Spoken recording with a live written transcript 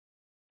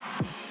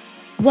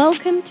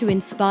Welcome to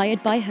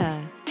Inspired by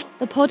Her,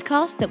 the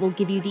podcast that will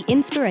give you the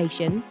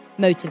inspiration,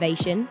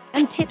 motivation,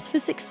 and tips for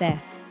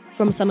success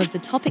from some of the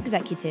top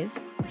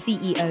executives,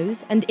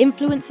 CEOs, and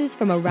influencers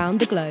from around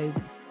the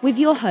globe, with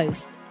your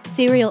host,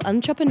 serial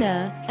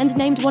entrepreneur, and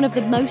named one of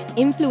the most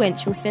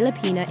influential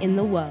Filipina in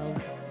the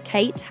world,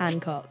 Kate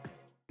Hancock.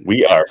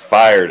 We are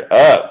fired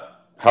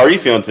up. How are you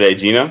feeling today,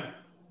 Gino?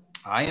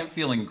 I am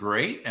feeling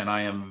great, and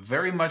I am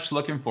very much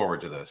looking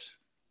forward to this.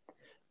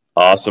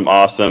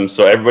 Awesome.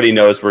 So everybody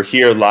knows we're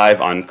here live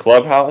on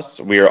Clubhouse.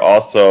 We are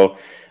also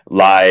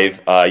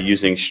live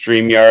using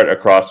StreamYard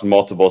across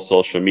multiple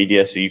social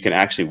media, so you can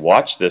actually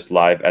watch this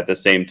live at the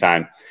same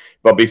time.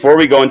 But before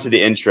we go into the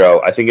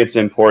intro, I think it's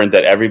important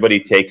that everybody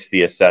takes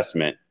the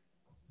assessment.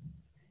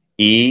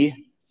 e-leap.com.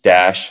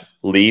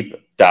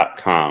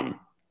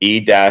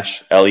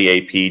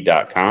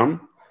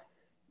 e-leap.com.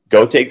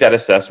 Go take that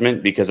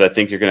assessment because I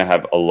think you're going to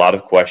have a lot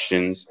of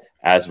questions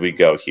as we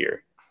go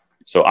here.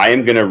 So I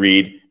am going to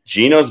read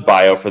Gino's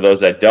bio for those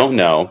that don't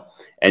know.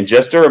 And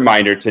just a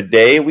reminder,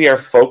 today we are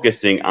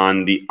focusing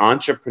on the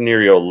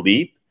Entrepreneurial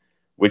Leap,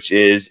 which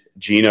is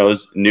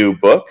Gino's new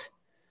book.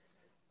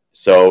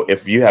 So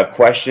if you have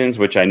questions,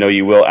 which I know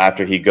you will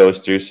after he goes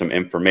through some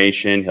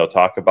information, he'll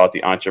talk about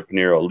the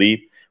Entrepreneurial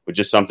Leap, which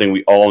is something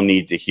we all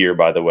need to hear,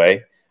 by the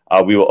way.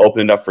 We will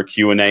open it up for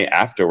Q&A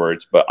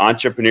afterwards. But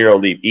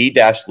Entrepreneurial Leap,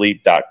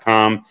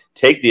 e-leap.com.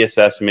 Take the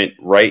assessment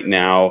right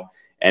now,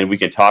 and we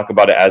can talk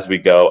about it as we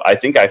go. I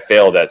think I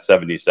failed at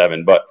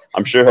 77, but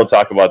I'm sure he'll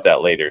talk about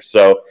that later.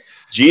 So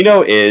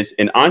Gino is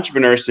an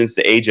entrepreneur since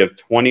the age of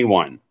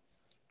 21.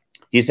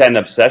 He's had an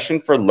obsession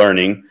for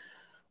learning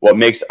what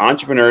makes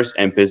entrepreneurs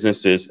and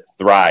businesses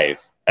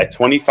thrive. At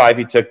 25,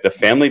 he took the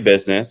family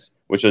business,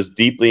 which was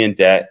deeply in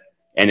debt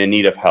and in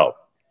need of help.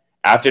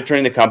 After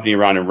turning the company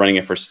around and running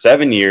it for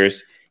 7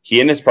 years, he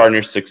and his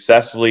partners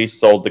successfully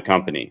sold the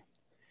company.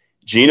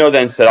 Gino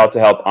then set out to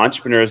help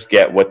entrepreneurs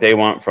get what they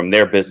want from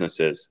their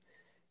businesses.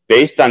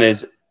 Based on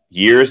his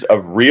years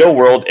of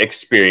real-world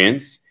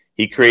experience,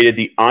 he created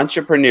the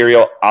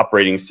Entrepreneurial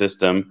Operating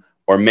System,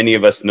 or many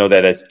of us know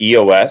that as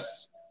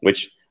EOS,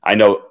 which I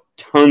know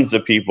tons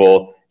of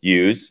people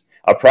use,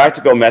 a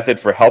practical method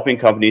for helping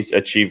companies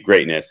achieve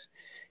greatness.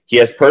 He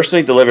has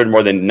personally delivered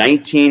more than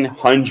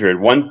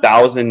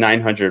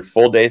 1,900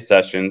 full-day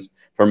sessions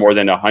for more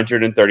than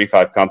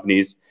 135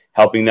 companies,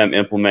 helping them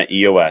implement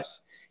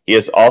EOS. He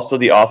is also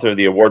the author of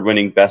the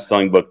award-winning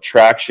best-selling book,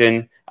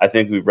 Traction. I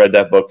think we've read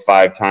that book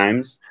 5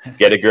 times,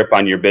 Get a Grip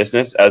on Your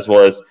Business, as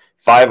well as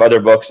 5 other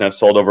books and have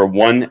sold over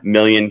 1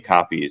 million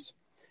copies.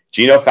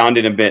 Gino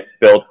founded and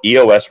built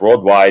EOS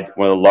worldwide,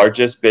 one of the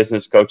largest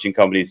business coaching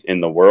companies in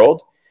the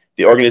world.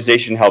 The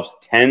organization helps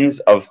tens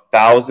of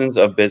thousands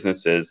of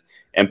businesses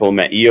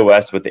implement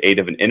EOS with the aid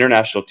of an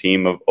international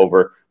team of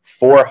over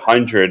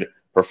 400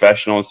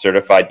 professional and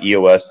certified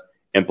EOS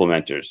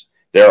implementers.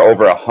 There are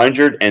over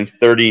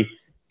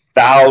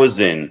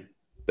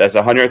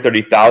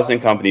 130,000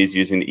 companies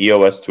using the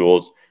EOS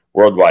tools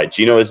worldwide.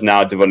 Gino is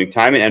now devoting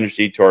time and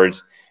energy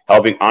towards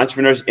helping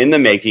entrepreneurs in the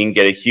making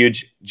get a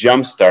huge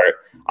jump start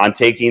on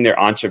taking their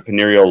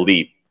entrepreneurial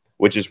leap,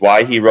 which is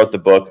why he wrote the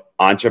book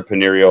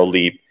Entrepreneurial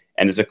Leap.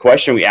 And it's a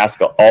question we ask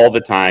all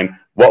the time: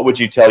 what would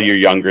you tell your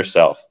younger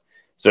self?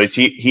 So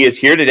he is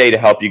here today to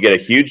help you get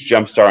a huge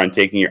jump start on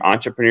taking your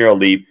entrepreneurial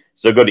leap.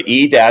 So go to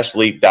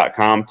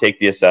e-leap.com, take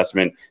the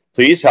assessment.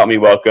 Please help me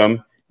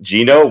welcome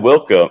Gino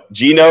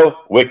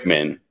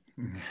Wickman.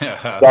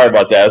 Sorry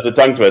about that. It's a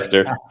tongue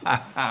twister.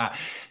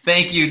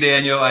 Thank you,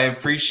 Daniel. I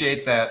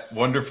appreciate that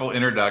wonderful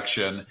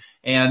introduction.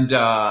 And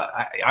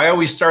I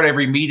always start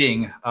every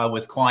meeting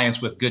with clients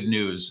with good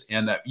news.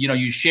 And,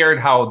 you shared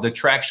how the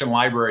Traction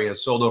Library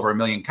has sold over 1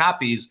 million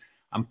copies.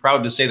 I'm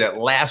proud to say that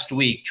last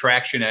week,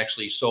 Traction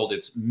actually sold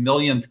its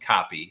 1,000,000th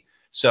copy.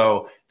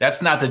 So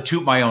that's not to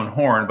toot my own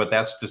horn, but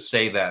that's to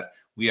say that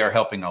we are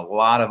helping a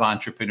lot of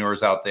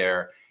entrepreneurs out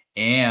there.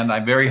 And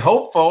I'm very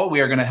hopeful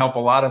we are going to help a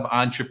lot of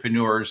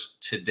entrepreneurs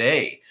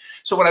today.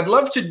 So what I'd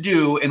love to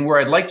do, and where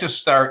I'd like to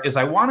start, is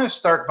I want to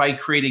start by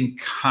creating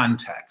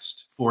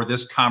context for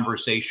this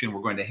conversation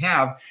we're going to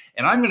have.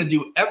 And I'm going to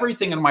do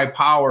everything in my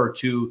power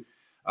to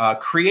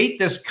create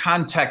this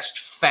context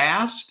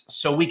fast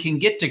so we can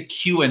get to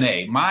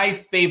Q&A. My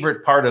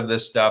favorite part of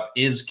this stuff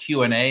is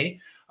Q&A,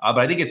 but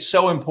I think it's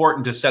so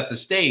important to set the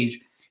stage.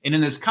 And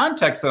in this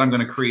context that I'm going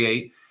to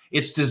create,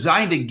 it's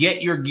designed to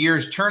get your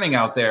gears turning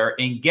out there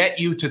and get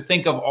you to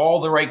think of all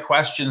the right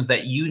questions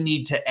that you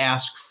need to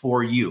ask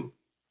for you.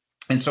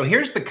 And so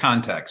here's the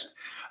context.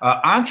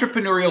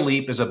 Entrepreneurial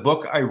Leap is a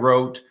book I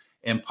wrote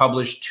and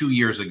published 2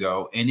 years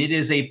ago, and it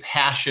is a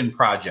passion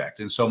project.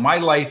 And so my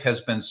life has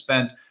been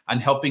spent on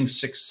helping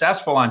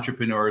successful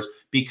entrepreneurs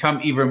become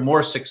even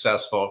more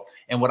successful.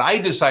 And what I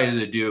decided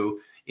to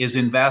do is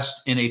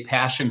invest in a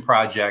passion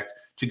project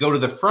to go to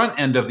the front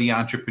end of the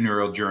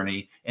entrepreneurial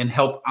journey and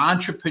help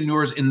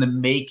entrepreneurs in the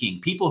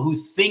making, people who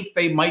think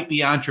they might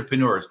be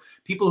entrepreneurs,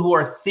 people who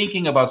are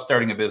thinking about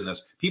starting a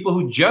business, people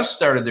who just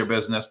started their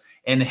business,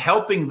 and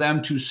helping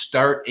them to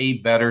start a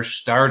better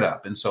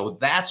startup. And so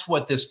that's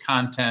what this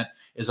content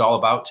is all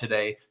about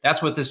today.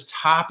 That's what this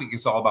topic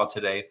is all about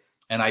today.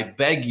 And I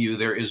beg you,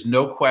 there is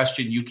no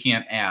question you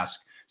can't ask.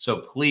 So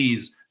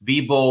please be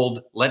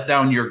bold, let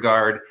down your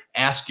guard,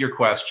 ask your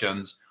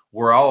questions.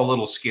 We're all a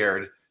little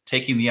scared.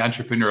 Taking the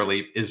entrepreneur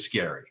leap is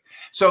scary.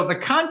 So the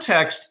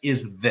context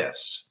is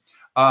this.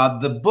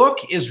 The book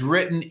is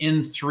written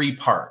in 3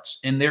 parts,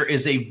 and there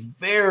is a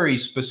very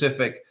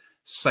specific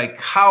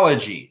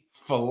psychology,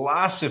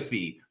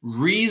 philosophy,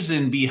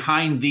 reason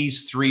behind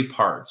these 3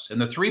 parts. And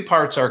the 3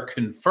 parts are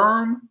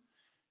confirm,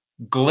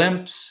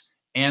 glimpse,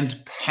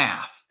 and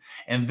path.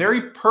 And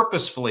very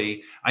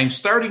purposefully, I'm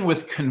starting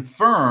with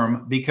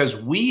confirm because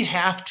we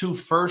have to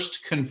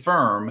first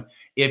confirm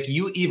if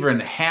you even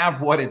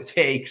have what it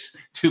takes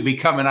to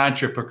become an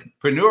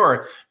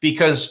entrepreneur,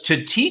 because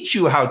to teach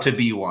you how to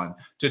be one,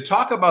 to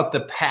talk about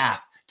the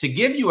path, to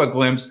give you a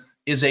glimpse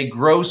is a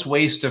gross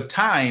waste of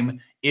time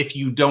if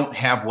you don't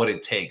have what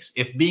it takes,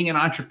 if being an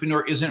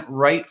entrepreneur isn't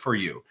right for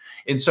you.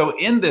 And so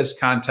in this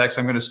context,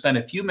 I'm going to spend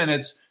a few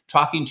minutes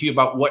talking to you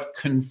about what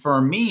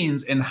confirm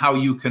means and how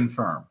you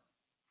confirm.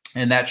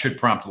 And that should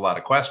prompt a lot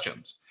of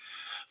questions.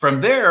 From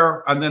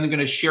there, I'm then going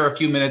to share a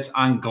few minutes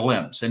on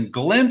glimpse. And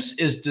glimpse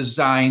is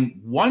designed,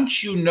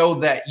 once you know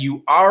that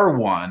you are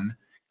one,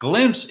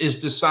 glimpse is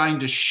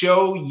designed to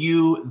show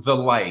you the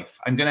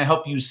life. I'm going to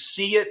help you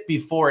see it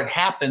before it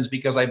happens,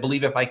 because I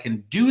believe if I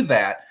can do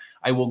that,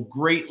 I will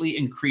greatly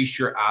increase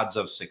your odds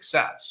of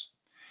success.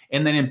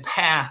 And then in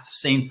path,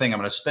 same thing. I'm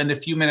going to spend a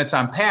few minutes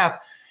on path.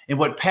 And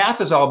what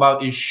path is all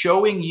about is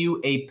showing you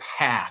a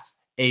path,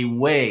 a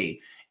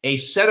way, a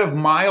set of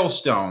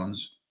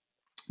milestones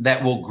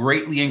that will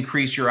greatly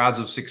increase your odds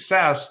of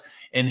success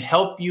and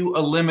help you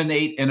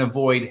eliminate and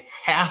avoid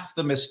half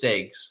the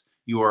mistakes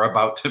you are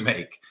about to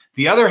make.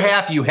 The other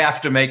half, you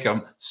have to make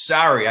them.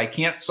 Sorry, I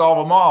can't solve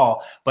them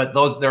all, but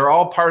they're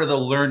all part of the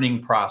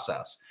learning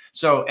process.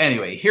 So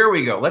anyway, here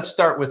we go. Let's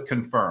start with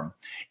confirm.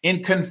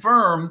 In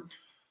confirm,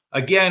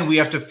 again, we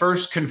have to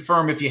first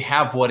confirm if you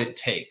have what it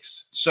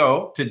takes.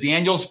 So to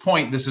Daniel's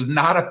point, this is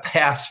not a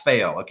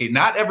pass-fail. Okay,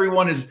 not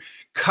everyone is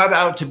cut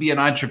out to be an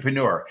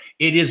entrepreneur.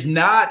 It is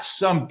not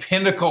some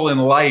pinnacle in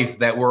life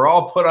that we're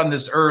all put on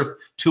this earth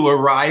to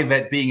arrive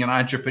at being an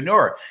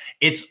entrepreneur.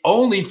 It's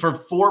only for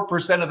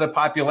 4% of the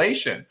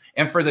population.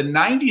 And for the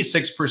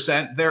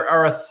 96%, there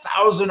are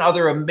 1,000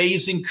 other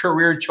amazing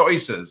career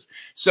choices.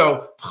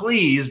 So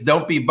please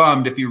don't be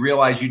bummed if you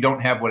realize you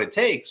don't have what it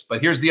takes.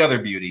 But here's the other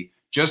beauty.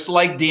 Just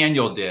like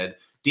Daniel did,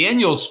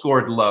 Daniel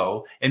scored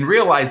low and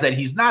realized that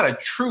he's not a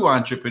true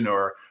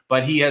entrepreneur,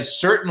 but he has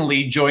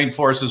certainly joined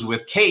forces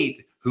with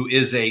Kate, who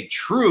is a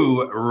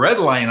true red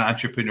line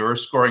entrepreneur,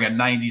 scoring a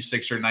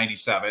 96 or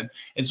 97.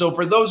 And so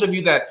for those of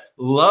you that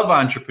love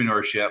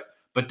entrepreneurship,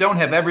 but don't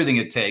have everything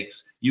it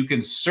takes, you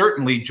can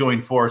certainly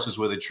join forces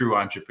with a true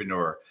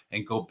entrepreneur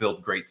and go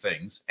build great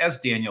things, as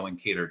Daniel and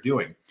Kate are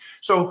doing.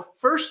 So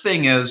first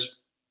thing is,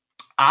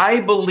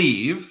 I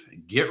believe,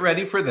 get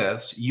ready for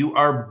this, you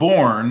are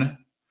born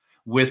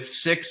with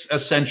 6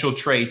 essential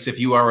traits if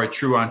you are a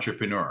true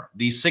entrepreneur.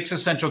 These 6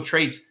 essential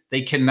traits,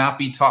 they cannot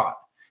be taught.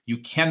 You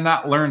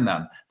cannot learn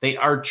them. They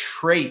are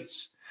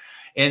traits.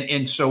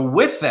 And so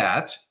with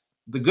that,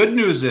 the good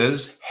news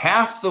is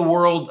half the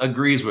world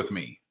agrees with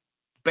me.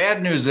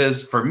 Bad news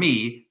is, for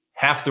me,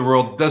 half the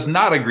world does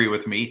not agree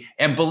with me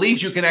and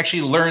believes you can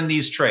actually learn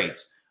these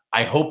traits.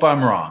 I hope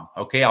I'm wrong.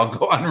 Okay, I'll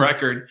go on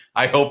record.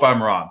 I hope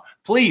I'm wrong.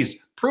 Please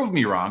prove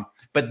me wrong.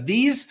 But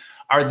these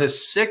are the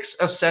 6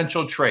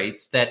 essential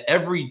traits that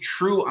every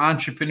true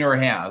entrepreneur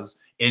has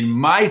in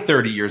my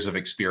 30 years of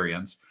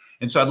experience.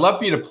 And so I'd love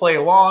for you to play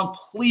along.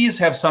 Please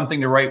have something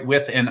to write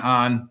with and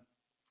on.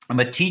 I'm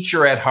a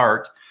teacher at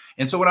heart.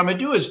 And so what I'm going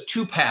to do is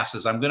 2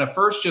 passes. I'm going to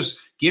first just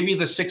give you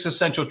the 6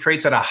 essential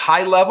traits at a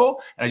high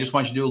level. And I just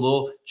want you to do a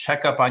little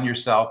checkup on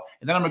yourself.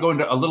 And then I'm going to go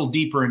into a little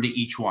deeper into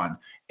each one.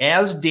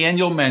 As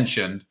Daniel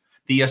mentioned,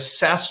 the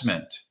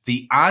assessment,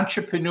 the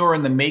Entrepreneur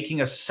in the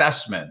Making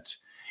assessment,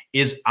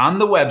 is on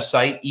the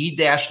website,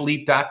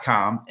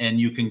 e-leap.com, and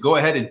you can go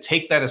ahead and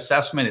take that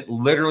assessment. It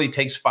literally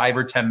takes 5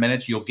 or 10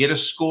 minutes. You'll get a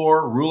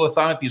score. Rule of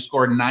thumb, if you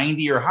score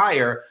 90 or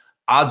higher,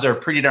 odds are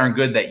pretty darn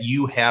good that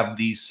you have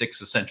these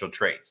 6 essential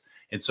traits.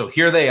 And so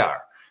here they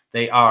are.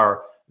 They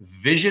are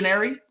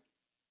visionary,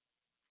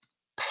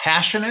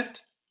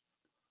 passionate,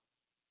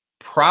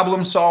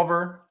 problem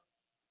solver,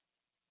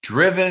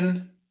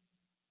 driven,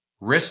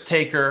 risk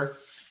taker,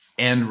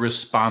 and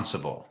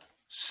responsible.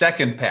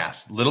 Second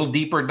pass, little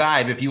deeper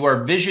dive. If you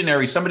are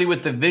visionary, somebody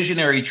with the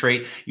visionary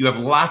trait, you have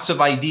lots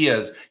of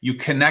ideas. You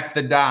connect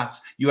the dots.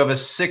 You have a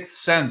 6th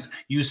sense.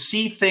 You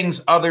see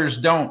things others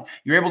don't.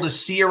 You're able to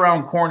see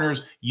around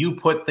corners. You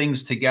put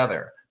things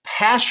together.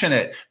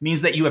 Passionate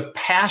means that you have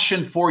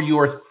passion for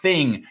your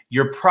thing,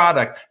 your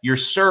product, your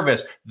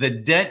service, the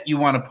dent you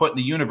want to put in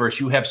the universe.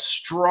 You have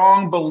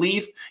strong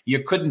belief.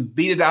 You couldn't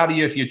beat it out of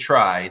you if you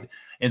tried.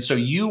 And so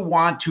you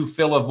want to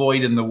fill a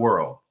void in the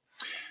world.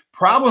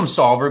 Problem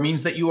solver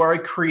means that you are a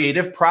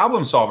creative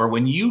problem solver.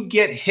 When you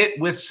get hit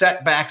with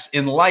setbacks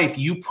in life,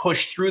 you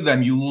push through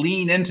them, you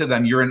lean into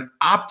them. You're an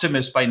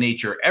optimist by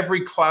nature.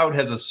 Every cloud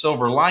has a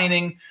silver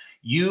lining.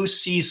 You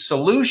see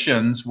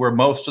solutions where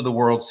most of the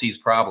world sees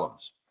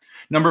problems.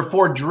 Number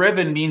 4,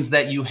 driven means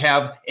that you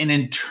have an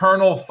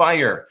internal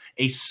fire,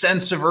 a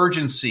sense of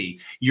urgency.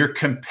 You're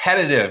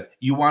competitive.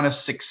 You want to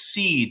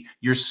succeed.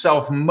 You're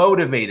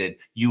self-motivated.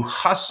 You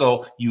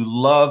hustle. You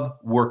love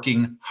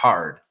working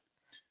hard.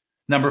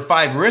 Number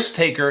 5, risk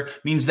taker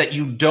means that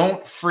you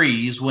don't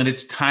freeze when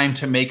it's time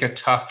to make a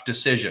tough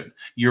decision.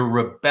 You're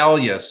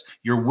rebellious.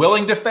 You're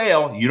willing to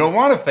fail. You don't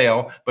want to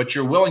fail, but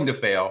you're willing to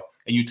fail.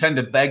 And you tend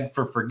to beg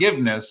for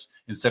forgiveness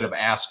instead of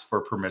ask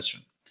for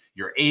permission.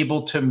 You're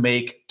able to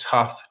make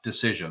tough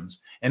decisions.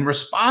 And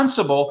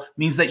responsible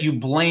means that you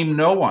blame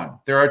no one.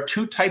 There are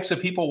 2 types of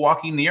people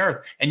walking the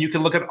earth, and you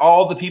can look at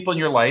all the people in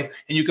your life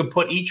and you can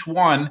put each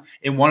one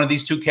in one of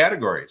these 2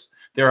 categories.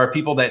 There are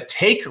people that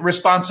take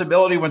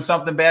responsibility when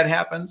something bad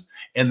happens,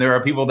 and there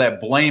are people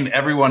that blame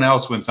everyone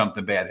else when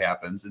something bad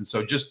happens. And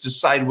so just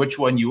decide which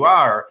one you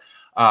are.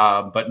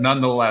 But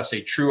nonetheless,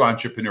 a true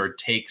entrepreneur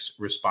takes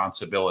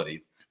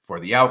responsibility for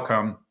the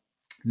outcome,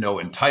 no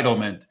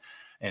entitlement.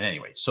 And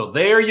anyway, so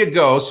there you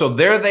go. So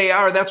there they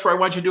are. That's where I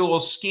want you to do a little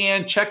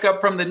scan, check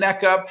up from the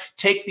neck up,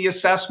 take the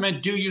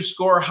assessment. Do you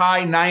score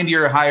high, 90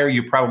 or higher?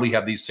 You probably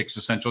have these 6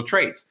 essential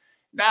traits.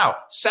 Now,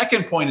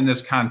 second point in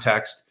this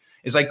context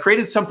is I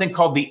created something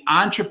called the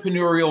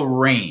entrepreneurial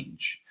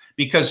range,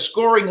 because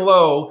scoring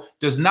low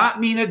does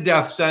not mean a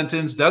death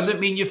sentence, doesn't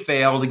mean you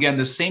failed. Again,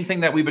 the same thing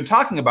that we've been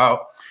talking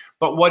about.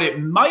 But what it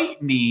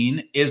might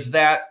mean is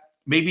that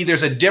maybe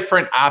there's a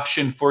different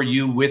option for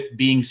you with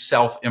being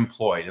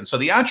self-employed. And so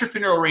the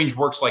entrepreneurial range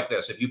works like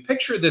this. If you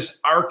picture this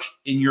arc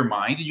in your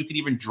mind, and you can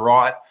even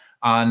draw it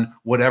on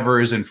whatever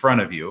is in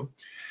front of you.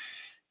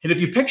 And if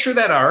you picture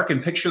that arc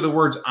and picture the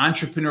words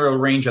entrepreneurial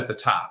range at the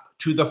top,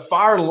 to the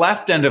far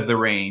left end of the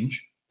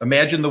range,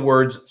 imagine the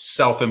words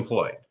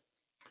self-employed.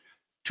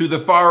 To the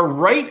far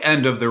right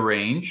end of the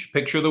range,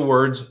 picture the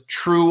words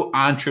true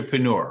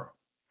entrepreneur.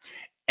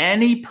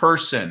 Any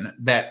person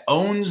that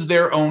owns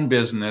their own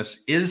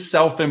business, is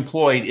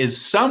self-employed,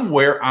 is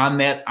somewhere on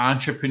that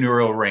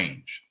entrepreneurial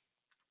range.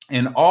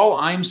 And all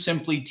I'm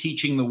simply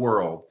teaching the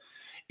world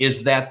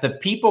is that the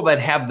people that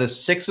have the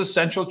 6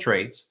 essential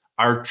traits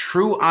are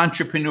true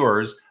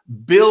entrepreneurs,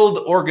 build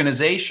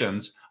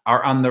organizations,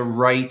 are on the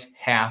right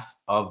half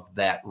of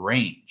that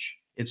range.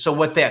 And so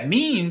what that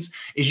means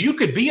is you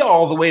could be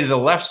all the way to the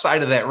left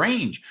side of that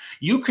range.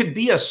 You could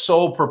be a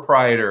sole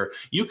proprietor.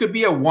 You could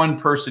be a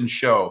one-person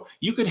show.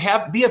 You could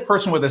be a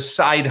person with a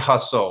side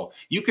hustle.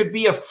 You could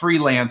be a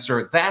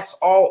freelancer. That's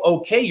all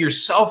okay. You're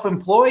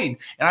self-employed.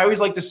 And I always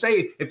like to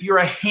say, if you're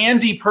a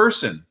handy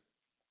person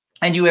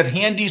and you have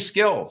handy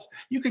skills,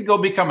 you could go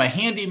become a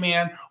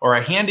handyman or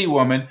a handy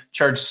woman,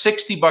 charge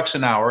 $60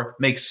 an hour,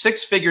 make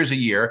 6 figures a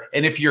year.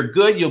 And if you're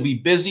good, you'll be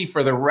busy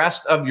for the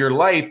rest of your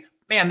life.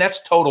 Man,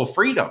 that's total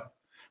freedom.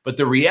 But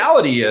the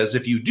reality is,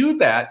 if you do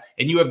that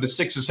and you have the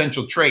 6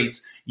 essential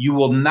traits, you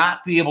will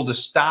not be able to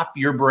stop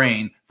your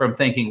brain from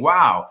thinking,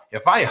 wow,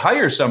 if I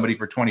hire somebody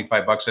for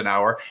 $25 an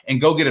hour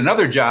and go get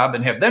another job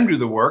and have them do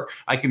the work,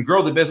 I can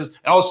grow the business.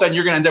 And all of a sudden,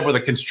 you're going to end up with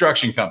a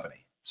construction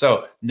company.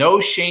 So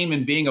no shame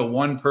in being a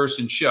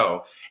one-person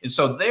show. And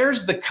so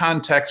there's the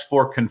context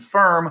for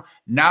confirm.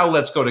 Now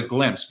let's go to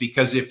glimpse,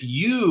 because if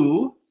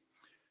you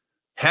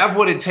have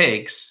what it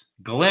takes,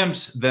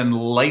 glimpse then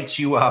lights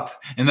you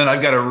up. And then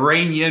I've got to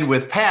rein you in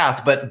with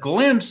path. But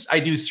glimpse, I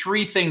do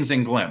 3 things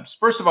in glimpse.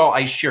 First of all,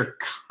 I share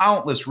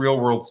countless real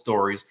world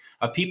stories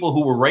of people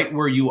who were right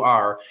where you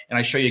are. And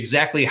I show you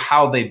exactly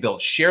how they built,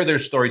 share their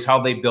stories, how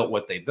they built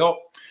what they built.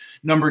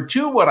 Number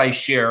 2, what I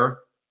share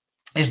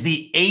is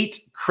the 8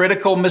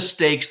 critical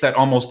mistakes that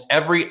almost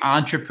every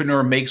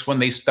entrepreneur makes when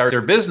they start their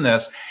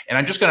business. And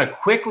I'm just going to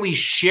quickly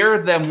share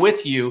them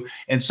with you.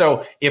 And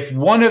so if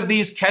one of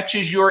these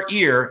catches your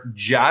ear,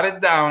 jot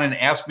it down and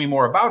ask me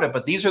more about it.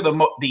 But these are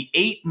the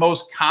 8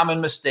 most common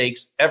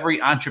mistakes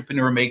every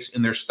entrepreneur makes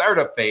in their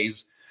startup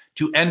phase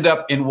to end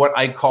up in what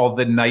I call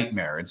the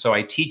nightmare. And so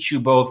I teach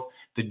you both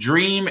the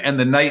dream and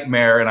the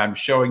nightmare, and I'm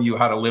showing you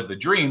how to live the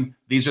dream.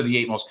 These are the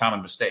 8 most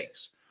common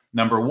mistakes.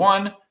 Number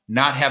 1,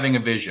 not having a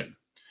vision.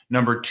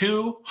 Number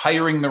 2,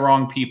 hiring the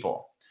wrong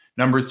people.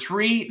 Number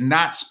 3,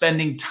 not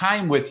spending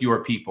time with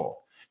your people.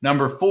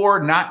 Number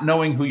 4, not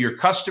knowing who your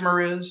customer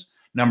is.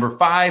 Number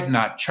 5,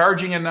 not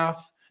charging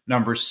enough.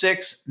 Number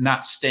 6,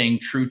 not staying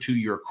true to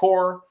your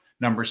core.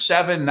 Number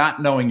 7,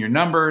 not knowing your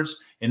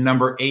numbers. And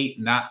number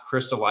 8, not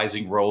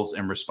crystallizing roles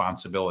and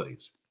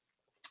responsibilities.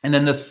 And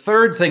then the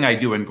third thing I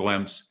do in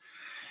Glimpse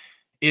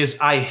is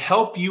I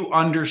help you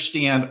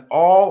understand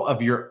all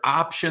of your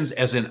options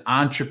as an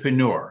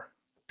entrepreneur.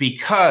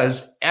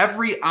 Because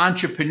every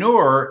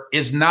entrepreneur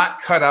is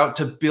not cut out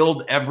to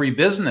build every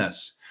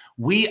business.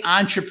 We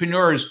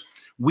entrepreneurs,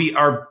 we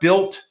are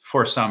built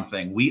for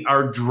something. We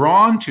are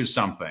drawn to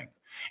something.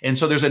 And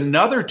so there's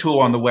another tool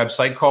on the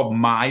website called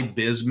My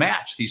Biz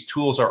Match. These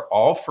tools are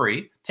all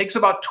free. Takes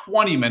about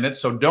 20 minutes,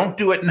 so don't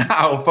do it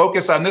now.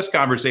 Focus on this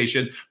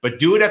conversation, but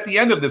do it at the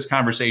end of this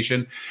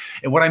conversation.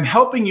 And what I'm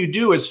helping you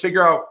do is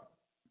figure out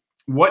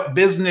what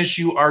business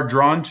you are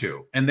drawn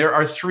to. And there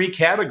are 3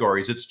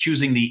 categories. It's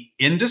choosing the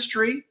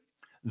industry,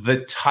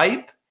 the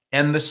type,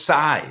 and the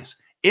size.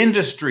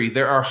 Industry,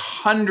 there are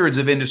hundreds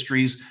of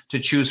industries to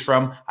choose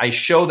from. I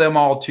show them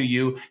all to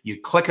you.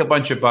 You click a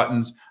bunch of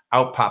buttons,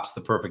 out pops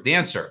the perfect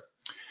answer.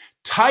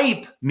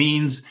 Type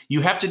means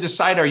you have to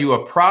decide, are you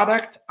a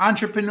product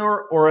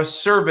entrepreneur or a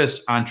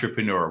service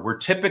entrepreneur? We're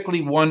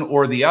typically one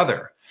or the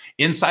other.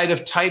 Inside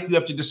of type, you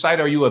have to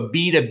decide, are you a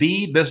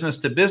B2B, business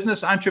to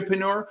business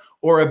entrepreneur,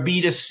 or a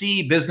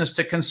B2C, business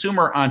to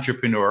consumer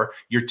entrepreneur?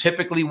 You're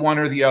typically one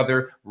or the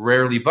other,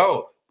 rarely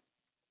both.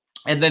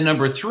 And then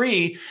number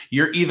 3,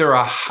 you're either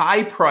a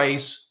high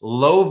price,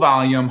 low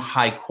volume,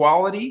 high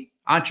quality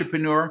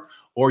entrepreneur,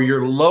 or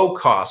you're low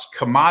cost,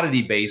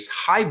 commodity based,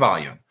 high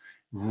volume.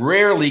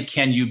 Rarely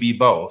can you be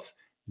both.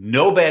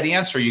 No bad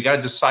answer. You got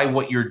to decide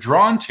what you're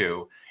drawn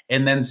to.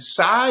 And then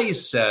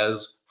size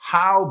says,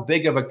 how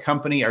big of a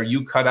company are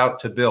you cut out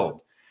to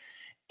build?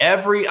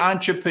 Every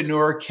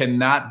entrepreneur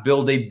cannot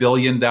build a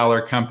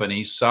billion-dollar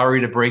company. Sorry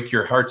to break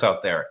your hearts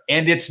out there.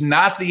 And it's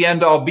not the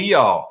end all be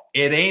all.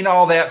 It ain't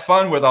all that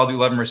fun, with all due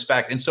love and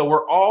respect. And so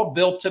we're all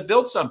built to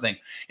build something.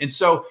 And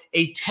so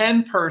a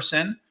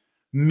 10-person,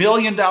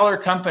 million-dollar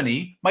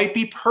company might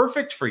be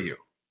perfect for you.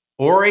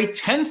 Or a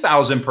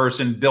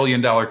 10,000-person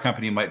billion-dollar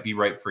company might be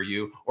right for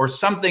you, or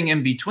something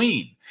in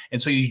between.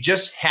 And so you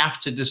just have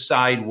to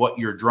decide what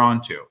you're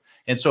drawn to.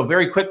 And so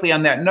very quickly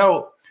on that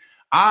note,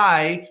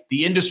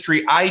 the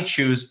industry I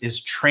choose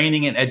is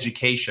training and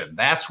education.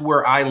 That's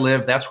where I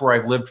live. That's where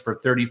I've lived for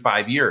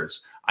 35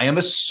 years. I am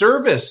a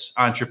service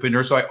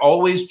entrepreneur, so I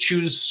always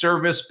choose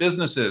service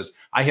businesses.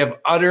 I have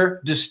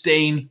utter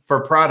disdain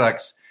for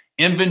products.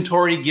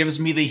 Inventory gives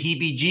me the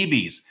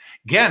heebie-jeebies.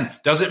 Again,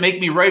 does it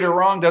make me right or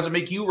wrong? Does it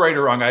make you right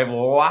or wrong? I have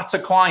lots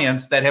of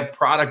clients that have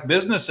product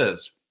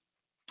businesses.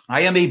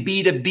 I am a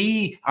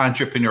B2B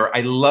entrepreneur. I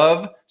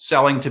love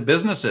selling to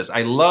businesses.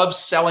 I love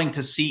selling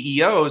to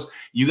CEOs.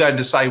 You got to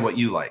decide what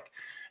you like.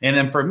 And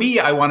then for me,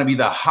 I want to be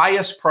the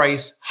highest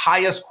price,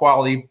 highest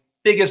quality,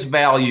 biggest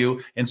value.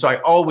 And so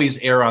I always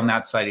err on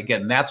that side.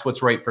 Again, that's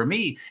what's right for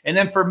me. And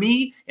then for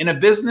me in a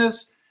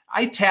business,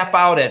 I tap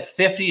out at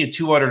 50 to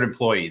 200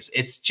 employees.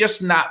 It's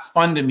just not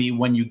fun to me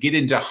when you get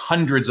into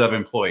hundreds of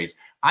employees.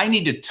 I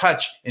need to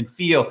touch and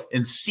feel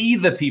and see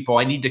the people.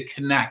 I need to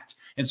connect.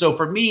 And so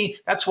for me,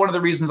 that's one of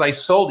the reasons I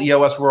sold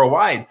EOS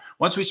Worldwide.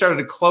 Once we started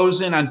to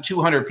close in on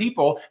 200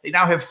 people, they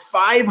now have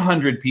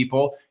 500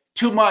 people.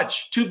 Too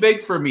much, too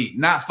big for me,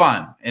 not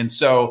fun. And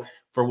so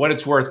for what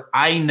it's worth,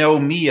 I know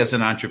me as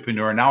an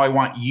entrepreneur. Now I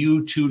want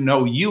you to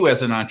know you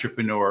as an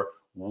entrepreneur.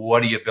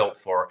 What are you built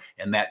for?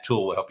 And that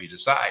tool will help you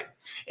decide.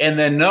 And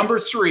then number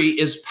 3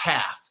 is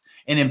path.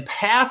 And in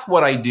path,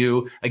 what I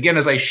do, again,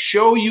 is I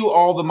show you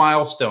all the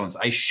milestones.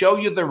 I show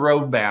you the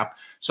roadmap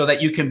so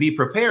that you can be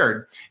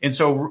prepared. And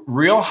so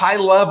real high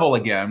level,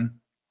 again,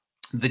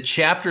 the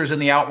chapters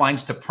and the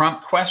outlines to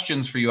prompt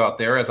questions for you out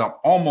there as I'm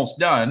almost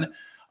done.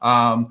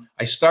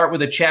 I start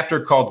with a chapter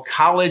called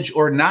College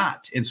or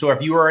Not. And so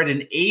if you are at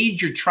an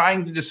age you're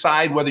trying to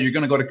decide whether you're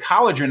going to go to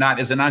college or not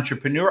as an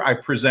entrepreneur, I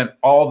present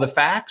all the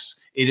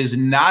facts. It is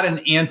not an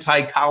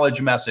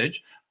anti-college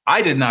message.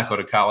 I did not go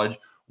to college.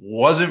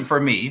 Wasn't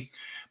for me,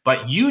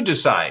 but you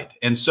decide.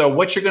 And so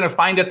what you're going to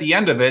find at the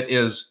end of it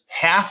is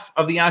half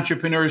of the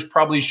entrepreneurs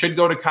probably should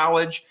go to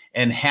college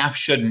and half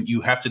shouldn't.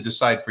 You have to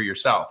decide for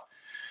yourself.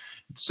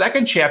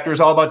 Second chapter is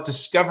all about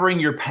discovering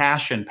your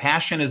passion.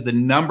 Passion is the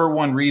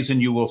 #1 reason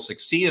you will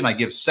succeed. And I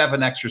give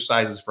 7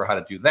 exercises for how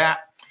to do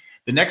that.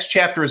 The next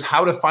chapter is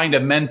how to find a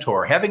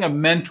mentor. Having a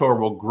mentor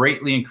will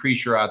greatly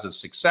increase your odds of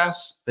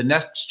success. The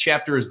next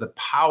chapter is the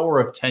power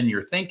of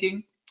 10-year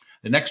thinking.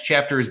 The next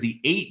chapter is the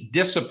 8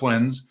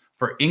 disciplines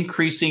for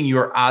increasing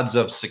your odds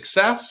of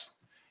success.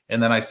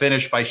 And then I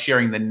finish by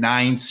sharing the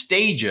 9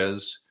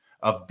 stages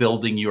of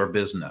building your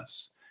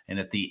business. And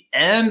at the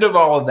end of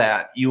all of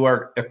that, you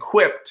are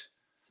equipped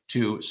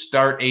to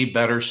start a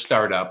better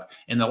startup.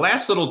 And the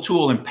last little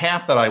tool and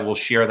path that I will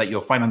share that you'll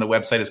find on the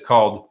website is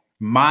called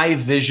My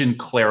Vision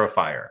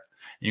Clarifier.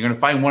 You're going to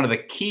find one of the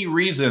key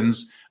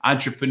reasons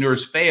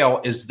entrepreneurs fail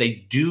is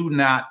they do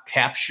not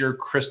capture,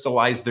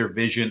 crystallize their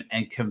vision,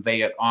 and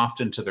convey it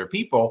often to their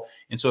people.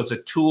 And so it's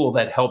a tool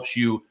that helps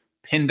you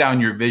pin down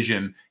your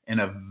vision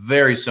in a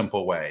very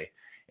simple way.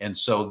 And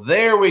so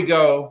there we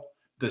go.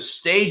 The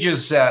stage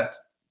is set.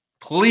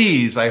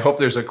 Please, I hope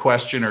there's a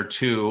question or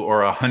 2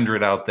 or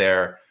 100 out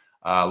there.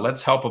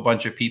 Let's help a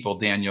bunch of people,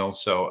 Daniel.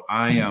 So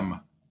I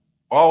am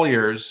all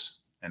ears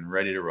and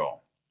ready to roll.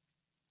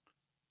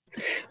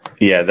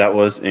 Yeah, that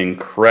was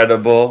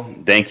incredible.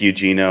 Thank you,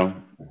 Gino.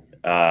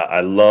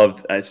 I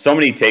loved so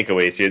many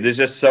takeaways here. There's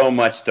just so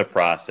much to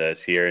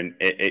process here, and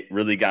it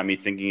really got me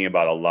thinking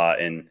about a lot.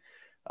 And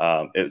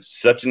it's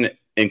such an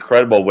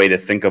incredible way to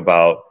think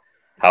about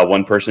how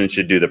one person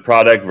should do the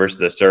product versus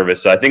the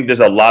service. So I think there's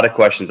a lot of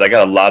questions. I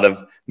got a lot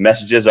of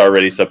messages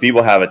already. So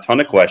people have a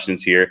ton of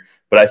questions here,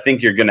 but I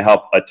think you're going to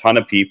help a ton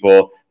of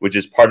people, which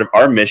is part of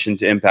our mission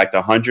to impact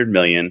 100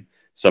 million.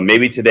 So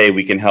maybe today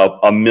we can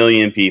help 1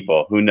 million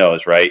people. Who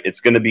knows, right? It's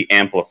going to be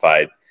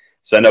amplified.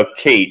 So I know,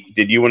 Kate,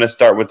 did you want to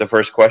start with the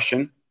first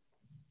question?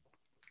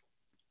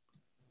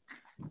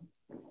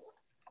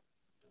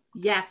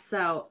 Yes.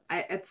 So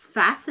it's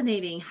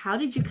fascinating. How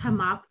did you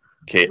come up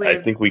Okay, I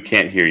with? think we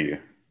can't hear you.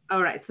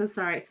 All right. So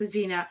sorry. So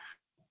Gina,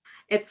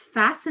 it's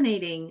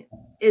fascinating.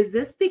 Is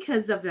this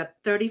because of the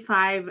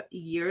 35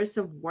 years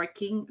of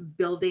working,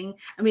 building?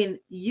 I mean,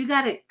 you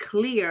got it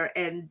clear,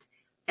 and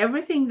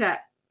everything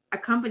that a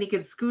company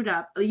could screw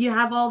up, you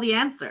have all the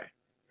answer.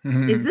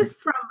 Is this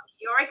from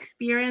your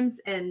experience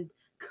in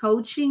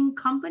coaching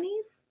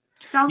companies?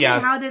 Tell me, Yeah,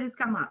 how did this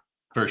come up?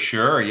 for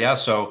sure. Yeah.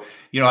 So,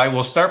 I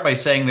will start by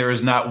saying there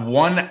is not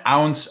 1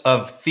 ounce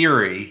of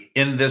theory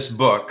in this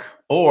book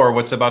or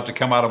what's about to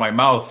come out of my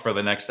mouth for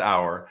the next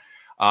hour.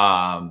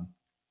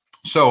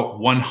 So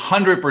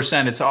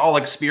 100%, it's all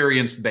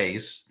experience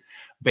based.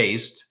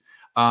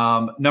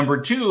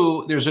 Number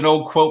two, there's an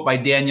old quote by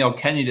Danielle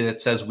Kennedy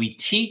that says, "We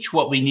teach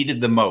what we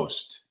needed the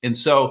most." And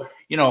so,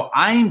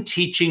 I'm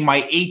teaching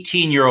my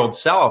 18-year-old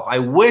self. I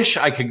wish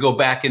I could go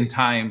back in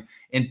time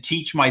and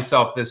teach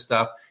myself this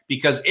stuff,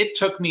 because it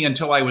took me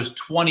until I was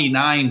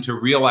 29 to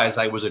realize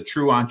I was a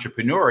true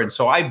entrepreneur. And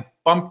so I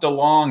bumped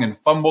along and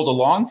fumbled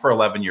along for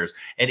 11 years.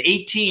 At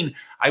 18,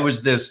 I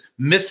was this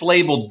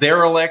mislabeled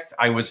derelict.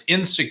 I was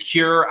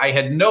insecure. I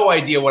had no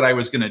idea what I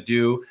was going to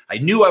do. I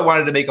knew I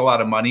wanted to make a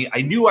lot of money.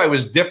 I knew I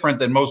was different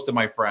than most of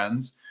my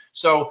friends.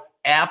 So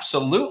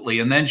absolutely.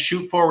 And then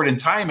shoot forward in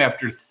time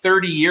after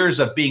 30 years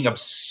of being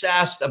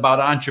obsessed about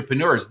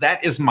entrepreneurs.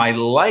 That is my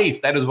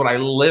life. That is what I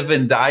live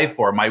and die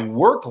for, my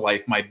work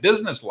life, my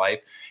business life.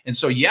 And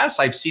so, yes,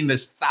 I've seen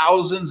this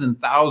thousands and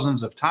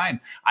thousands of times.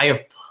 I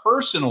have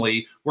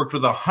personally worked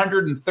with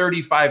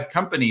 135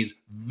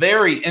 companies,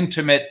 very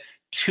intimate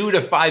 2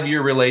 to 5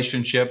 year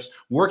relationships,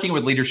 working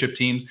with leadership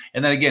teams.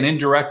 And then again,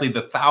 indirectly,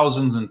 the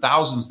thousands and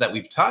thousands that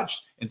we've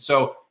touched. And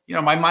so,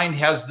 my mind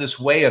has this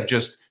way of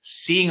just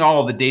seeing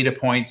all of the data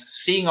points,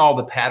 seeing all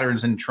the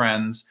patterns and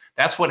trends.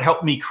 That's what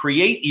helped me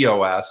create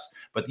EOS.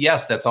 But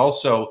yes, that's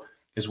also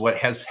is what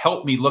has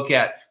helped me look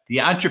at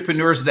the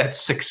entrepreneurs that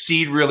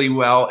succeed really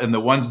well and the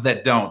ones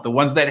that don't, the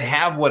ones that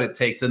have what it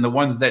takes and the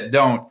ones that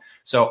don't.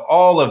 So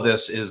all of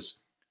this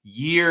is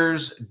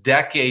years,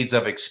 decades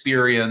of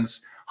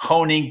experience,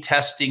 honing,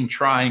 testing,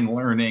 trying,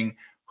 learning.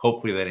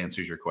 Hopefully that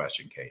answers your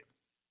question, Kate.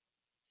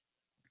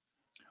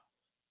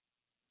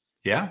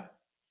 Yeah.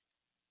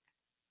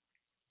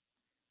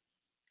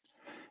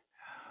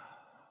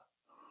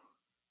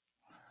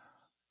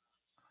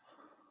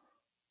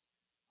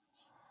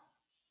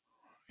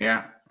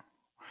 Yeah.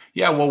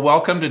 Yeah. Well,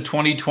 welcome to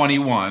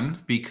 2021,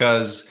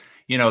 because,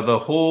 the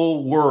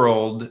whole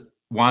world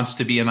wants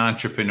to be an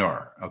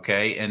entrepreneur.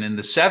 Okay. And in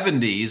the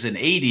 70s and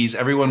 80s,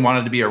 everyone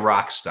wanted to be a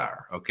rock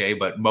star. Okay.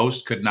 But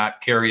most could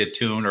not carry a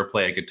tune or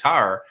play a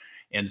guitar.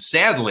 And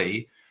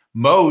sadly,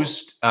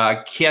 most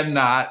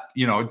cannot,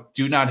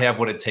 do not have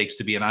what it takes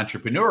to be an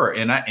entrepreneur.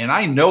 And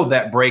I know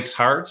that breaks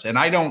hearts, and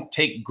I don't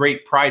take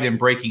great pride in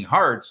breaking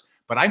hearts,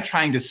 but I'm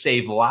trying to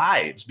save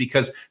lives,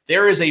 because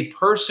there is a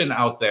person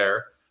out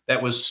there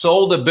that was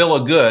sold a bill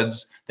of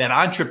goods that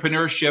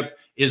entrepreneurship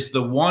is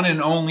the one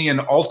and only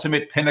and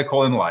ultimate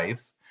pinnacle in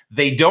life.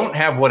 They don't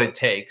have what it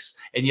takes.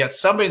 And yet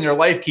somebody in their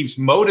life keeps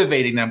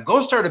motivating them.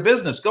 Go start a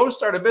business, go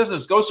start a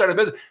business, go start a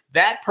business.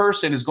 That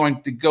person is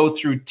going to go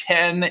through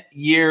 10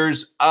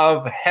 years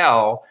of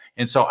hell.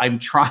 And so I'm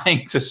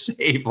trying to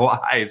save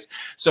lives.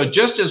 So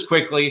just as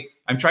quickly,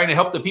 I'm trying to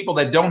help the people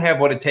that don't have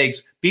what it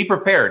takes be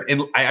prepared.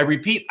 And I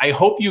repeat, I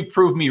hope you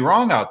prove me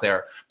wrong out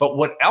there. But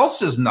what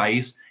else is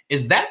nice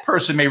is that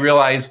person may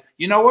realize,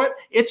 you know what?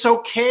 It's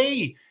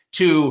okay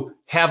to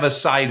have a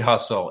side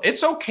hustle.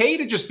 It's okay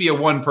to just be a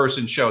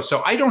one-person show.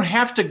 So I don't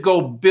have to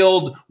go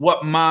build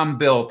what mom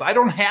built. I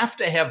don't have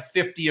to have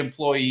 50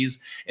 employees.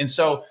 And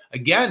so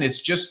again, it's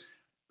just,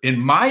 in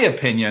my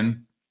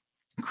opinion,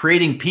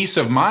 creating peace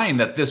of mind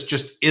that this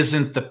just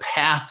isn't the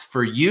path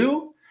for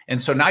you.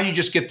 And so now you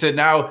just get to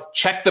now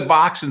check the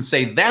box and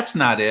say, that's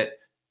not it.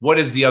 What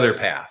is the other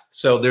path?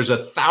 So there's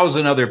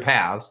 1,000 other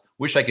paths.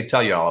 Wish I could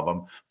tell you all of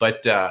them,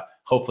 but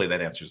hopefully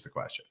that answers the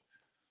question.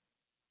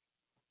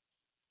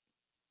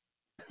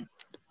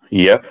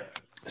 Yep.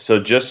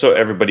 So just so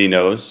everybody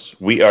knows,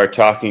 we are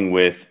talking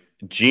with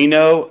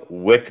Gino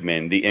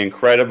Wickman, the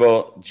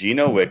incredible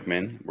Gino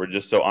Wickman. We're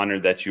just so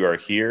honored that you are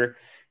here.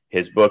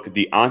 His book,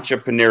 The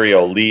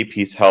Entrepreneurial Leap,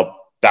 he's helped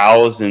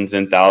thousands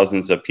and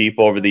thousands of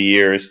people over the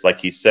years, like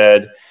he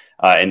said.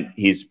 And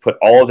he's put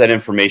all of that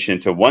information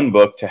into one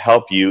book to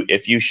help you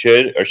if you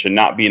should or should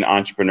not be an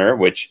entrepreneur,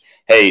 which,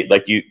 hey,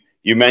 like you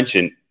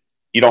mentioned,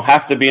 you don't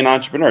have to be an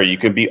entrepreneur. You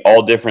can be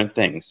all different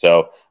things.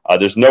 So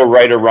there's no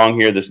right or wrong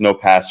here. There's no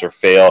pass or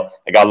fail.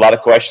 I got a lot of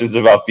questions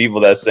about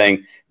people that are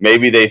saying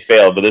maybe they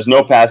failed, but there's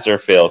no pass or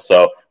fail.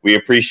 So we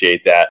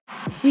appreciate that.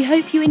 We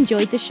hope you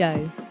enjoyed the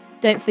show.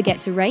 Don't forget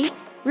to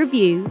rate,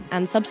 review,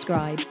 and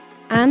subscribe.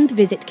 And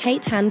visit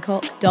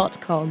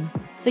katehancock.com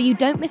so you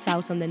don't miss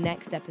out on the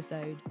next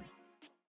episode.